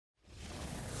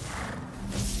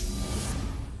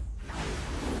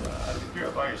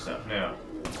yourself now.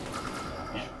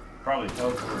 You should probably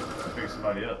teleport to pick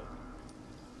somebody up.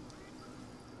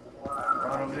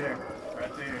 Right over there.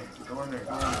 Right there. Go in there.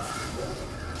 Go in there.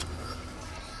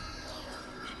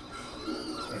 I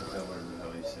can't tell what the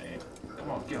hell he's saying. Come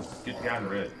on, get him. Get the guy in the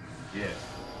red. Yeah.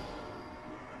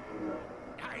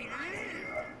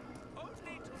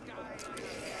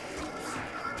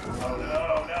 Oh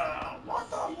no, no! What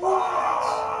the fuck?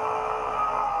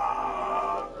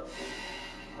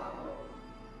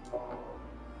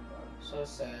 So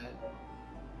sad.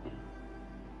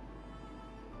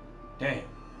 Damn.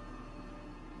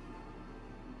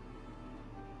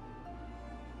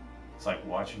 It's like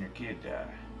watching your kid die.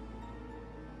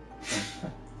 I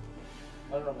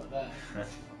don't know about that.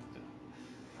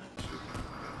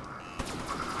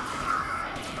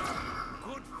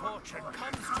 Good fortune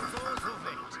comes to those who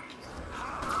wait.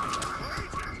 How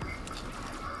waited?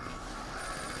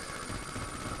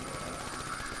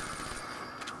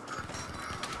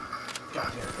 God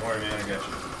damn. Don't worry, man. I got you.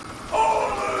 Oh,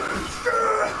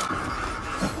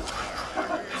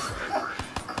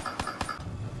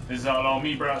 this is all on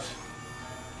me, bros.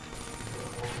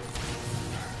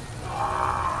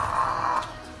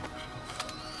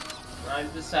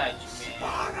 Right beside you, man.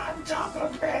 Spawn on top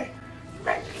of me!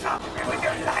 Making up to me with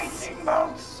your lightning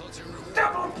bolts!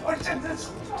 Double pushing this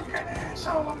fucking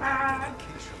asshole, man!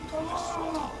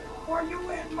 Oh, where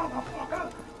you at,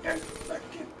 motherfucker? Let's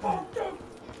get fucked up!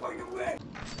 Where you at?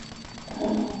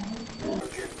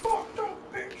 Let's get fucked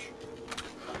up, bitch!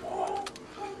 Oh,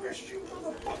 I miss you,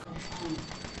 motherfucker!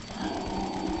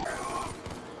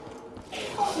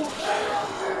 Oh, hell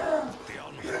yeah!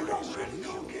 You're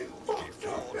gonna get fucked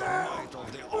up now!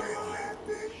 Where you at,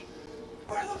 bitch?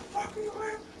 Where the fuck are you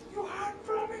at? You hiding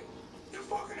from me? You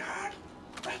fucking hide?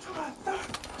 That's what I thought.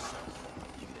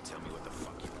 You gonna tell me what the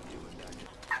fuck you were doing back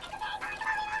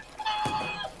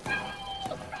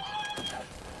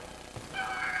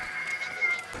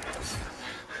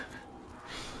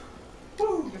there?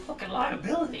 Woo, you're fucking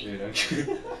liability. Dude, I'm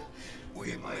kidding.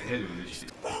 Get my head with this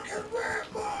shit. Fucking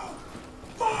Rambo!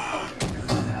 Fuck!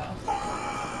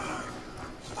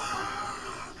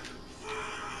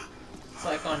 It's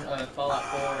like on Fallout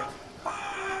 4.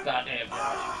 Goddamn,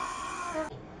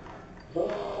 Josh.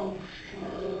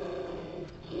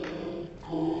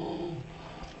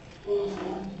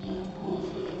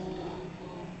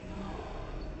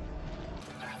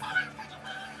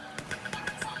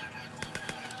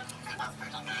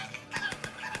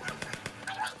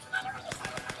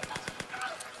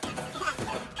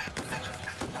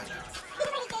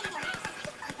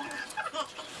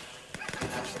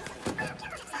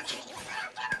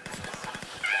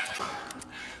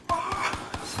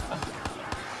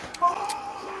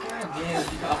 Yeah,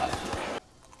 Josh.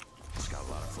 It's got a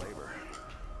lot of flavor.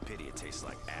 Pity it tastes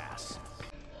like ass.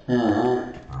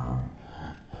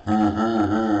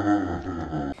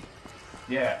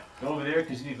 Yeah, go over there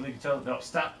because you need to leave your No,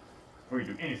 stop before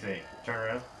you do anything. Turn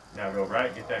around. Now go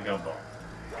right. Get that gumball.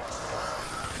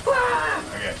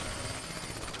 Okay.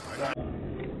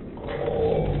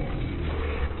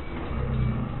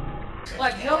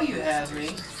 Like hell you have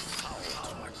me.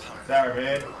 Sorry,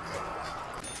 man.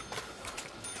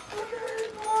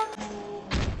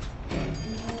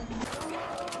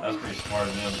 That was pretty smart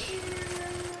of them.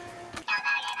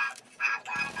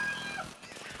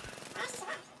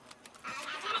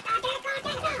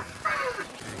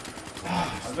 I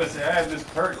was gonna say, I have this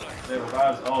perk that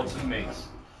revives all teammates.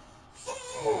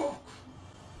 Oh,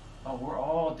 we're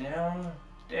all down?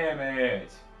 Damn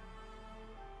it.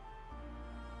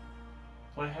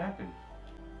 What happened?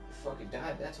 You fucking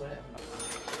died, that's what happened.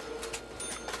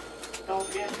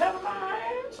 Don't get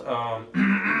headlines!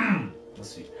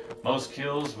 Let's see. Most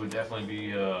kills would definitely be,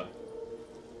 you're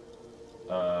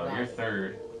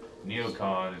third.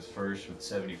 Neocon is first with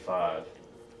 75.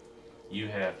 You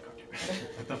have...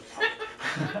 What the fuck?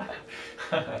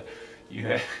 You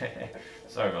have...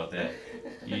 Sorry about that.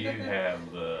 You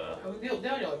have the... I was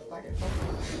down, y'all fucking